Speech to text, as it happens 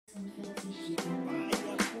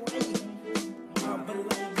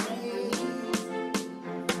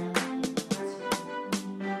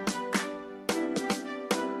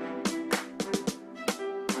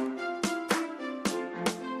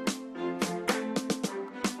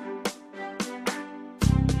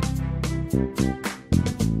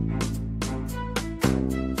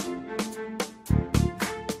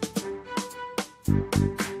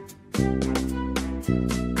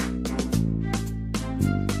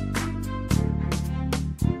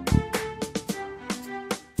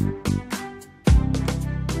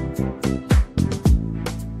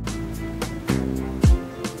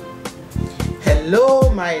Hello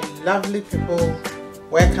my lovely people,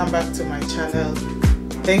 welcome back to my channel.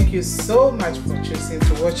 Thank you so much for choosing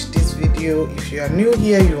to watch this video. If you are new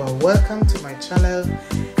here, you are welcome to my channel,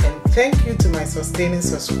 and thank you to my sustaining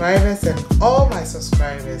subscribers and all my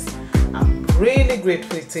subscribers. I'm really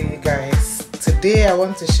grateful to you guys. Today I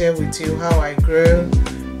want to share with you how I grow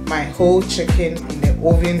my whole chicken in the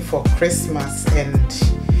oven for Christmas,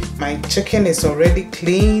 and my chicken is already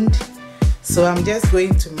cleaned, so I'm just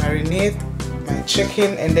going to marinate my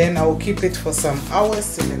chicken and then I will keep it for some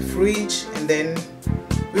hours in the fridge, and then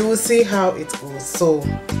we will see how it goes. So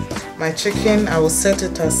my chicken, I will set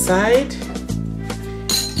it aside,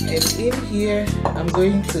 and in here I'm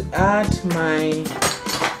going to add my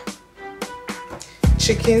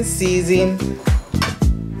chicken seasoning.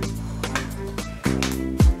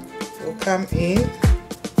 Will come in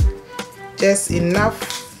just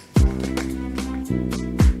enough.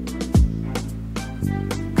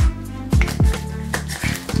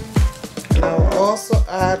 I'll also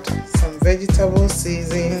add some vegetable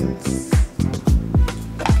seasonings.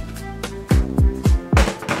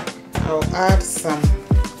 I'll add some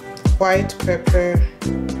white pepper,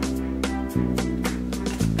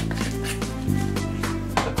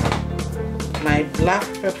 my black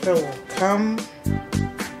pepper will come,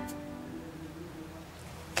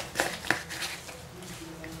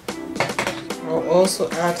 I'll also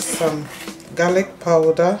add some garlic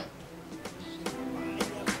powder,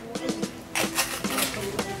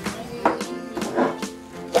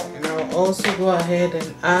 also go ahead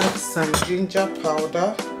and add some ginger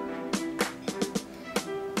powder,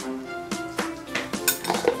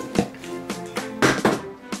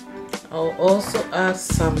 I'll also add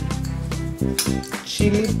some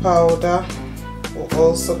chili powder, will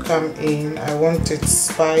also come in. I want it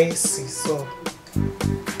spicy, so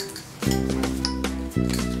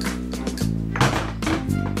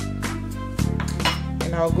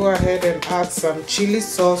and I'll go ahead and add some chili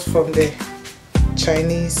sauce from the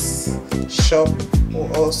Chinese shop,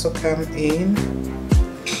 will also come in,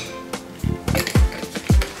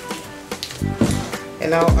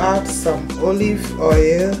 and I'll add some olive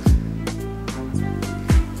oil,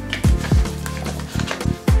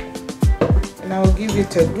 and I'll give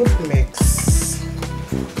it a good mix.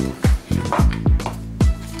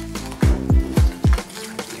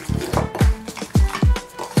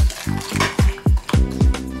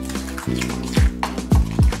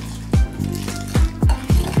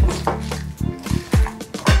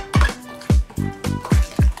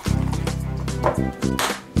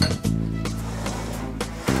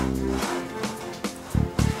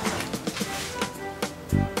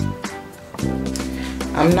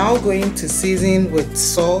 I'm now going to season with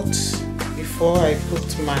salt before I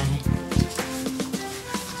put my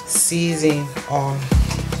seasoning on.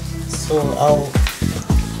 So I'll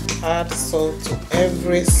add salt to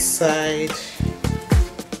every side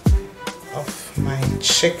of my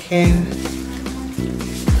chicken.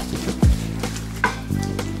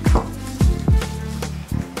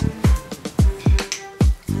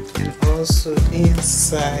 And also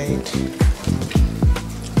inside.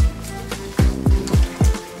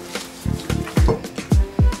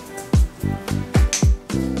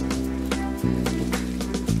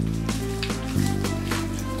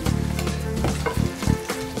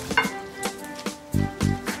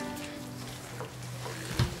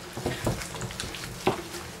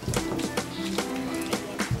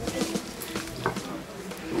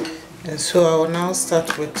 And so I will now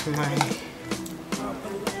start with my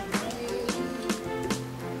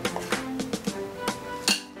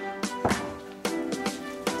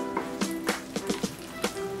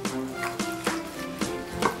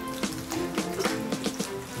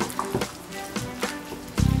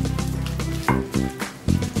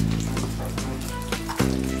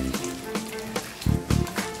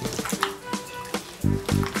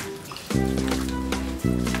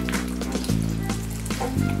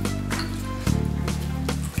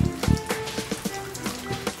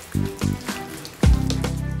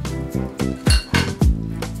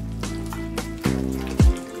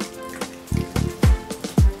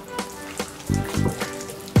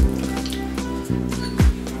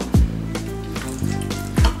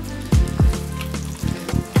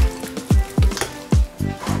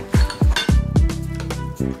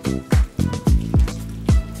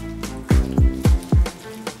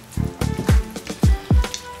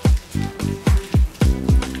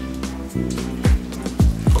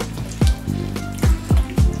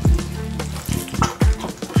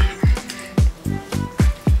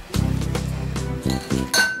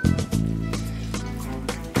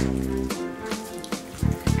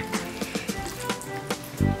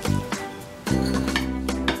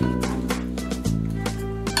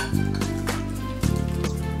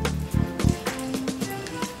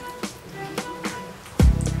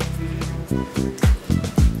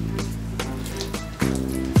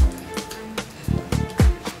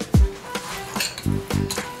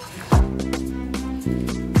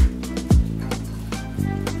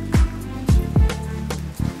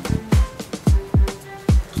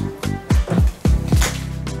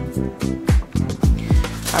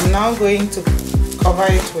I'm now going to cover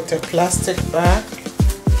it with a plastic bag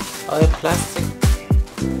or a plastic,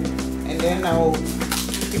 and then I'll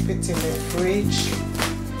keep it in the fridge.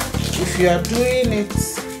 If you are doing it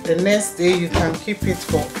the next day, you can keep it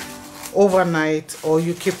for overnight, or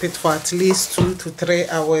you keep it for at least 2 to 3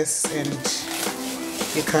 hours, and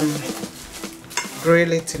you can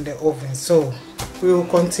grill it in the oven. So we will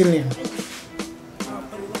continue.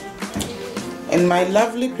 And my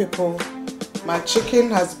lovely people, my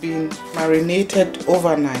chicken has been marinated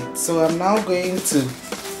overnight, so I'm now going to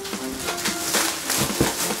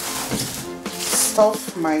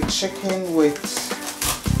stuff my chicken with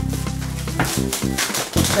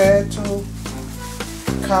potato,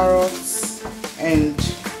 carrots, and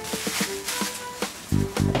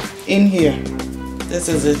in here, this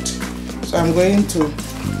is it. So I'm going to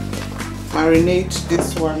marinate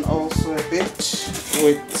this one also a bit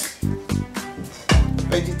with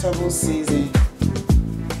vegetable seasoning.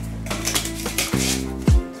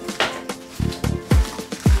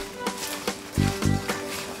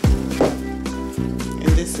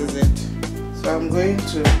 And this is it. So I'm going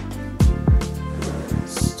to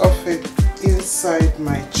stuff it inside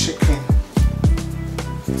my chicken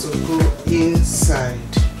to go inside.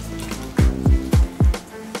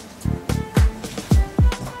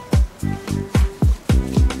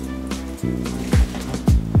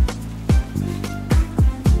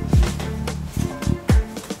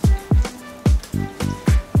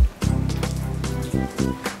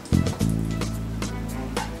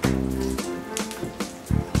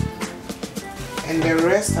 And the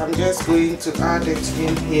rest I'm just going to add it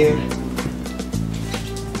in here,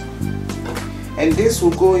 and this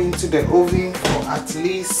will go into the oven for at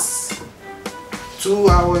least 2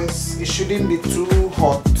 hours. It shouldn't be too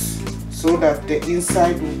hot so that the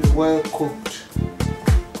inside will be well cooked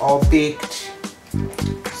or baked.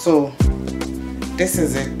 So this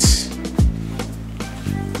is it.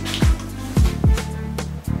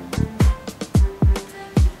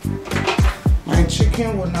 My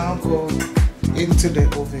chicken will now go into the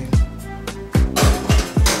oven.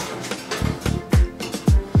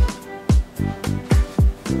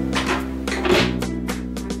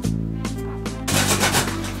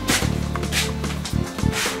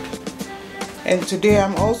 And today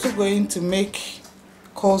I'm also going to make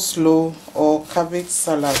coleslaw or cabbage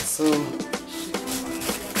salad. So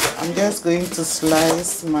I'm just going to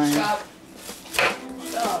slice my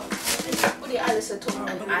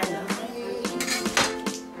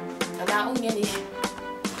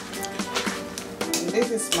this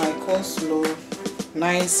is my coleslaw,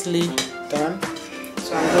 nicely done.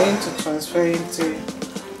 So I'm going to transfer into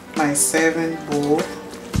my serving bowl,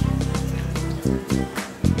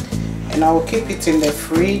 and I will keep it in the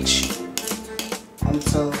fridge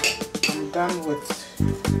until I'm done with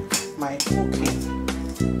my cooking,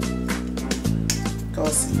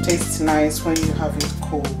 because it tastes nice when you have it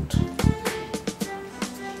cold.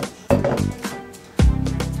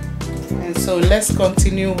 So let's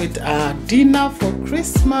continue with our dinner for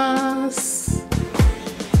Christmas.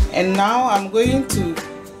 And now I'm going to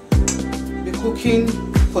be cooking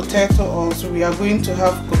potato also. We are going to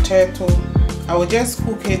have potato. I will just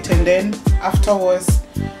cook it, and then afterwards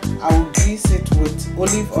I will grease it with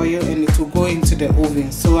olive oil and it will go into the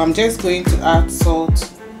oven. So I'm just going to add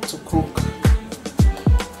salt to cook.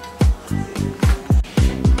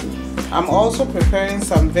 I'm also preparing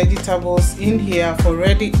some vegetables in here. I've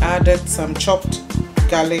already added some chopped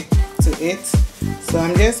garlic to it. So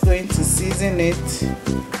I'm just going to season it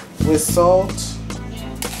with salt,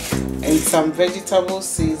 and some vegetable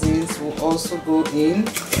seasonings will also go in.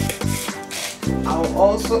 I'll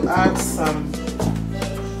also add some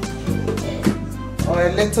or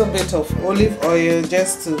a little bit of olive oil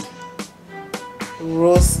just to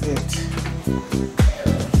roast it.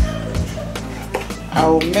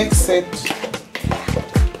 I'll mix it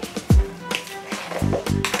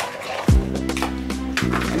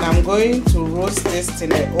and I'm going to roast this in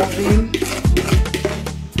the oven.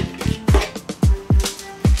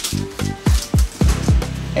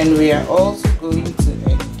 And we are also going to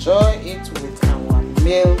enjoy it with our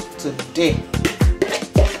meal today.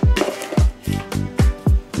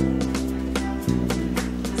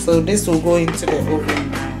 So this will go into the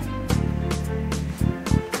oven now.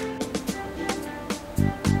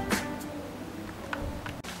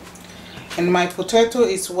 And my potato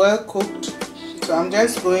is well cooked, so I'm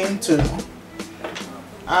just going to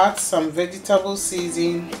add some vegetable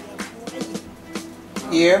seasoning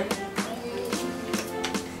here,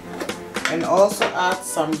 and also add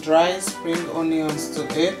some dry spring onions to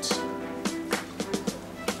it,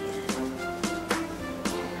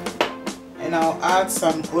 and I'll add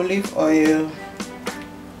some olive oil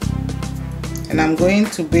and I'm going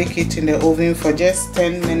to bake it in the oven for just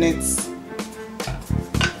 10 minutes.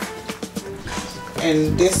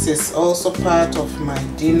 And this is also part of my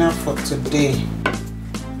dinner for today.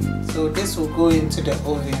 So this will go into the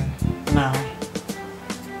oven now.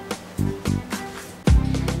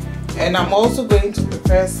 And I'm also going to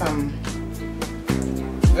prepare some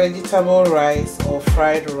vegetable rice or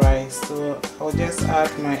fried rice. So I'll just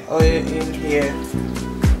add my oil in here,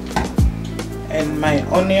 and my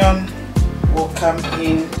onion will come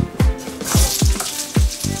in.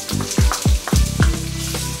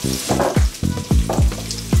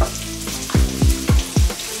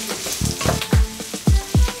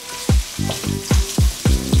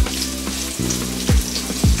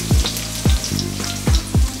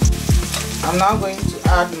 I'm now going to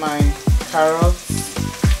add my carrots.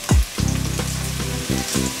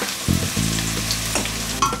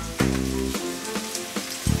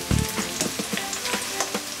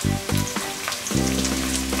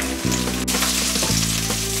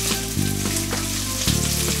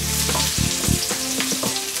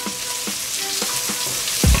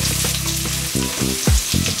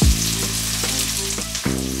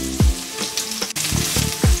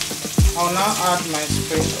 I'll now add my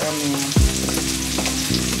spring onion.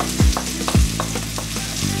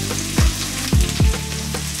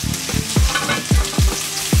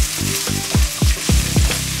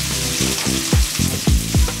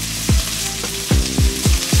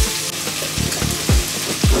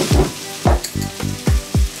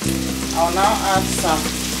 I'll now add some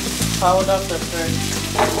powder pepper,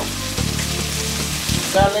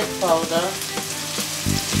 garlic powder,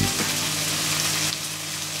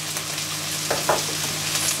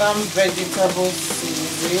 some vegetable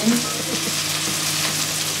seasoning,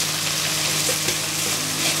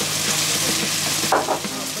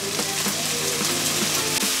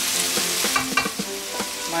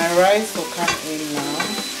 my rice will come in now.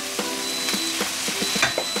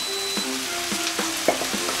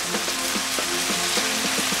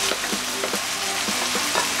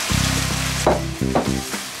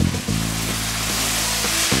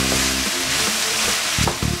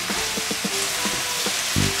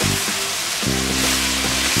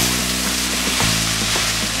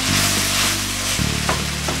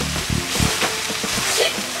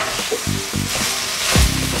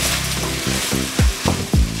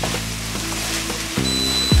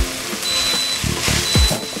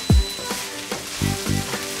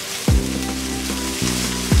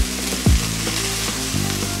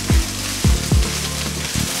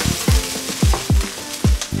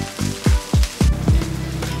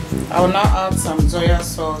 I'll now add some soya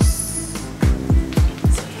sauce.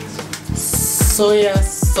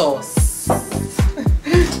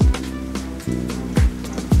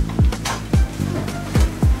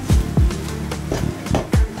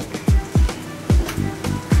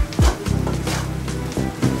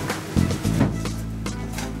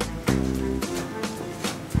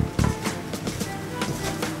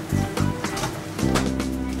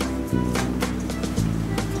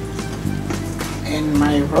 And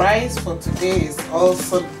my rice for today is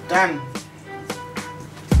also done.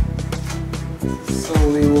 So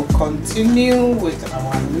we will continue with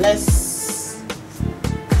our next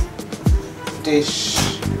dish.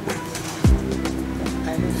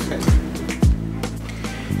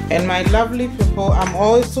 And my lovely people, I'm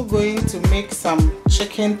also going to make some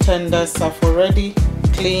chicken tenders. I've already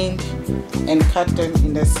cleaned and cut them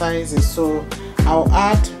in the sizes. So I'll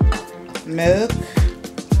add milk,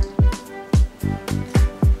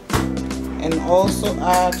 and also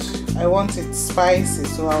add, I want it spicy,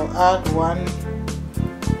 so I'll add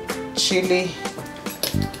 1 chili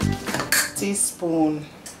teaspoon.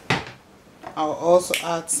 I'll also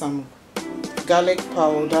add some garlic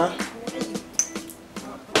powder,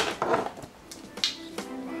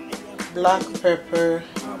 black pepper,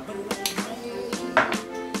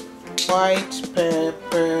 white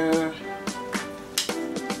pepper,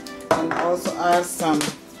 and also add some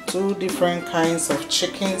 2 different kinds of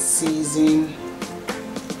chicken seasoning.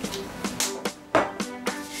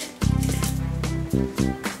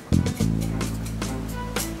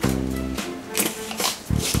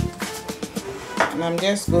 And I'm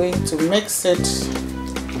just going to mix it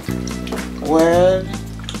well.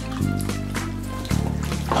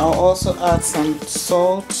 I'll also add some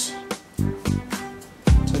salt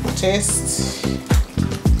to taste.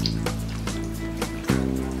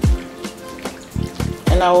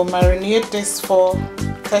 And I will marinate this for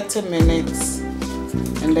 30 minutes,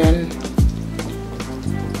 and then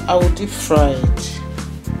I will deep fry it.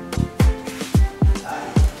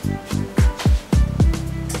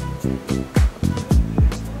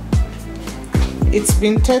 It's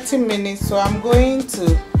been 30 minutes, so I'm going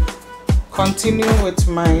to continue with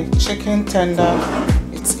my chicken tender.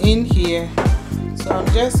 It's in here, so I'm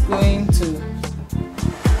just going to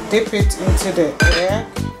dip it into the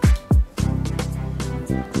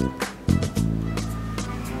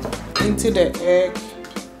egg,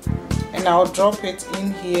 and I'll drop it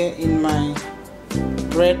in here in my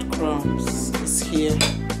breadcrumbs. It's here,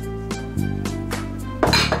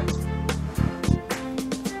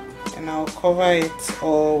 and I'll cover it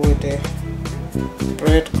all with the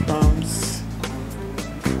breadcrumbs.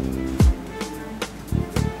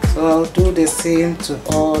 So I'll do the same to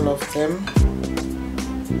all of them,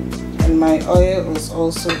 and my oil is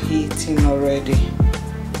also heating already.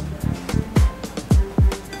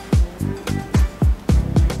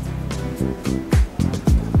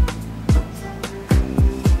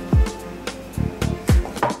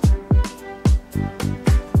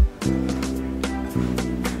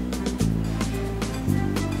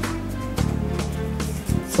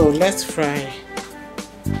 So let's fry.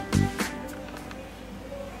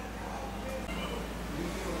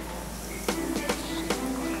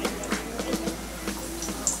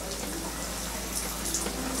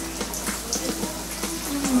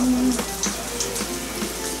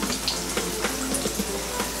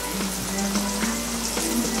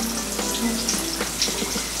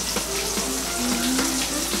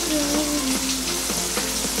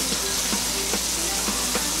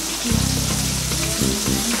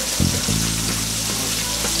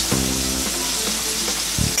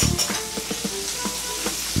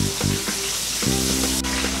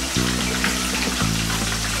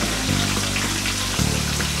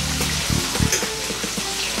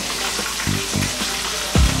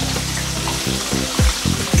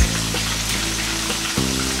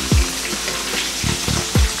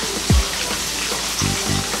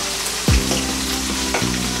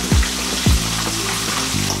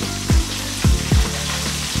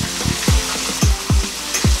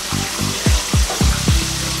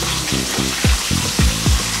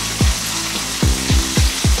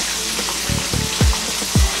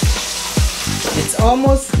 It's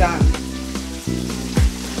almost done,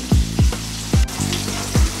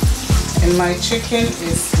 and my chicken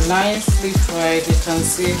is nicely fried. You can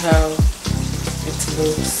see how it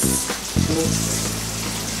looks. It looks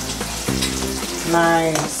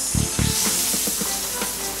nice.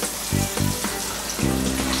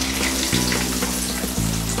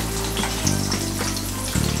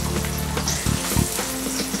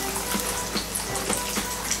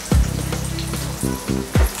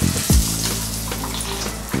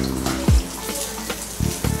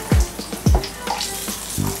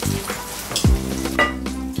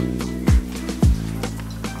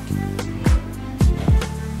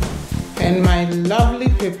 And my lovely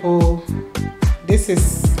people, this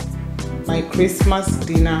is my Christmas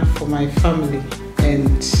dinner for my family,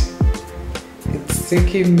 and it's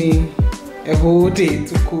taking me a whole day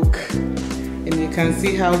to cook. And you can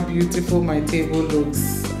see how beautiful my table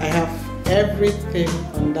looks. I have everything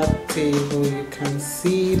on that table. You can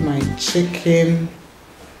see my chicken.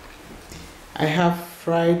 I have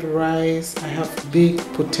fried rice, I have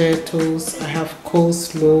baked potatoes, I have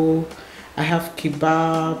coleslaw, I have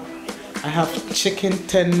kebab, I have chicken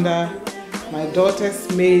tender. My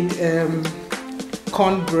daughters made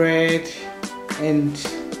cornbread, and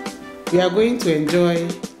we are going to enjoy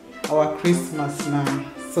our Christmas now.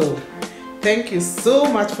 So thank you so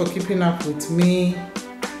much for keeping up with me,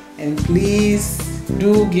 and please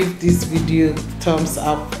do give this video thumbs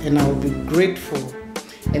up, and I will be grateful.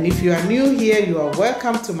 And if you are new here, you are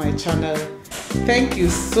welcome to my channel. Thank you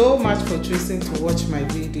so much for choosing to watch my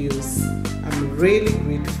videos. I'm really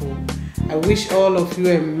grateful. I wish all of you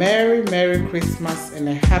a Merry Christmas and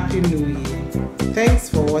a Happy New Year. Thanks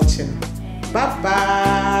for watching. Bye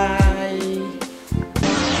bye.